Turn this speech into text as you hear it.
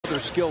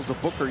skills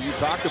of Booker you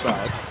talked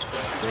about.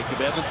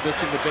 Jacob Evans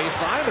missing the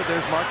baseline, but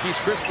there's Marquise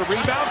Chris the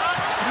rebound.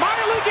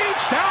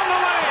 Smailagić down the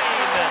lane.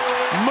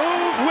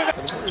 Move with it.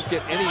 The Warriors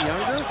get any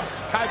younger.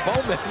 Kai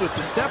Bowman with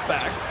the step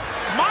back.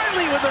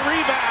 Smiley with the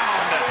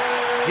rebound.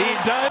 He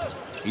does.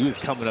 He was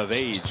coming of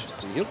age.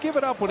 He'll give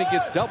it up when he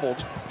gets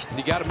doubled. And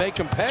you got to make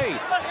him pay.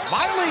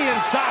 Smiley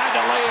inside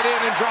to lay it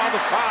in and draw the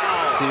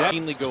foul. See that?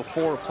 Mainly go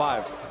 4 of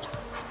 5.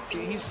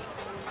 He's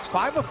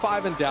 5 of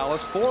 5 in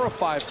Dallas, 4 of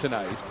 5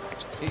 tonight.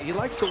 He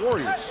likes the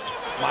Warriors.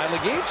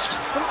 Smailagić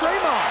from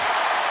Draymond.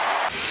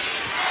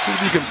 See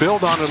if you can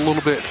build on it a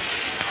little bit.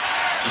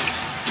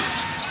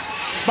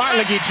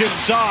 Smailagić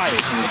inside.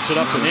 Puts it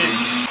up and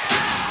in.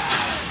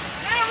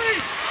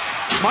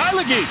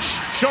 Smailagić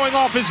showing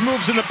off his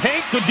moves in the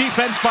paint. Good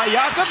defense by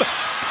Jakob.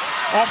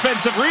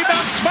 Offensive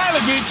rebound.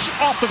 Smailagić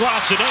off the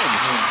glass and in.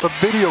 The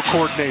video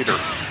coordinator.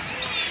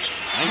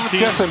 I'm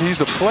guessing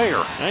he's a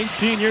player.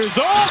 19 years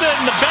old,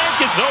 and the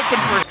bank is open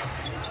for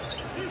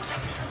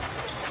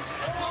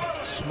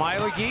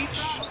Smailagić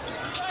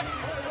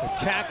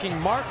attacking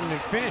Martin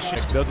and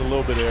finishing. Does a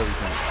little bit of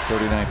everything.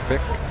 39th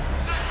pick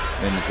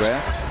in the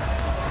draft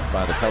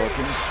by the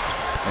Pelicans,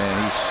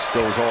 and he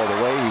goes all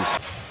the way.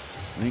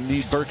 They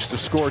need Burks to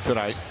score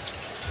tonight.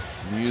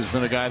 He's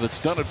been a guy that's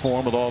done it for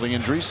him with all the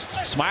injuries.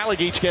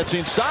 Smailagić gets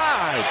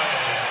inside.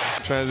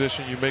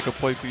 Transition, you make a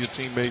play for your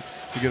teammate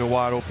to get a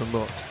wide open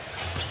look.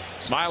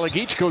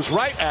 Smailagić goes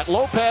right at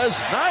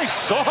Lopez. Nice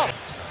soft.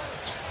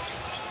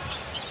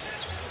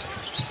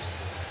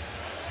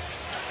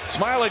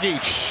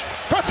 Smailagić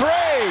for 3.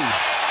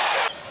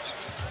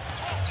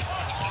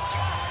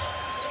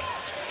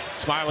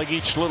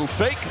 Smailagić, little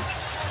fake.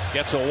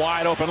 Gets a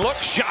wide open look.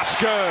 Shot's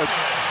good.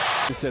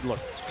 He said, look,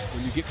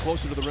 when you get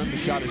closer to the rim, the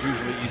shot is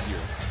usually easier.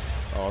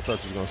 Oh, I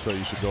thought you were going to say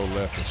you should go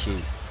left and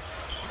shoot.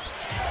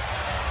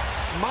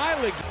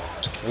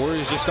 Smailagić.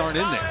 Warriors just aren't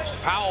in there.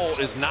 Powell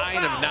is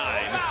 9 of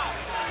 9.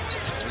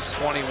 He's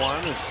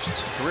 21. His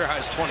career high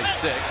is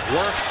 26.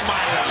 Works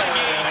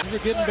Smailagić. They're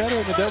getting better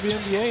in the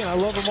WNBA, and I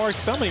love Amari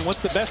Spelman.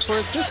 What's the best for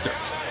his sister?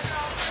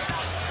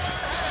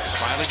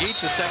 Smailagić,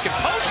 the second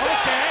post.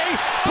 Okay.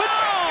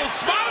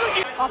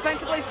 Smailagić.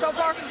 Offensively so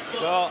far?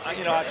 Well,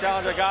 I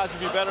challenge our guys to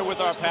be better with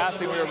our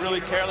passing. We were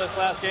really careless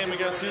last game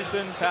against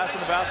Houston, passing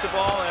the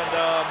basketball, and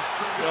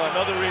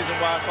another reason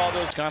why I called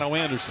those. Scotto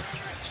Anderson.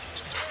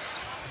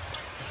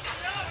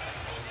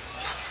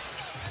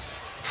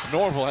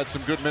 Norville had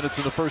some good minutes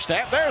in the first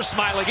half. There's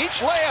Smailagić.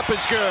 Layup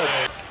is good.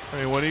 I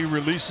mean, when he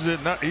releases it,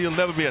 he'll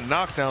never be a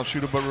knockdown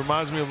shooter, but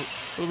reminds me of a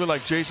little bit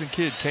like Jason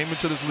Kidd. Came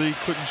into this league,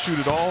 couldn't shoot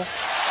at all.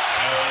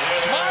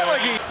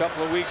 Smailagić. A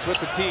couple of weeks with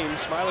the team.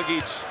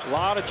 Smailagić, a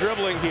lot of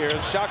dribbling here.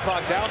 Shot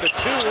clock down to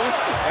 2,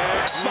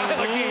 and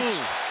Smailagić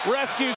rescues.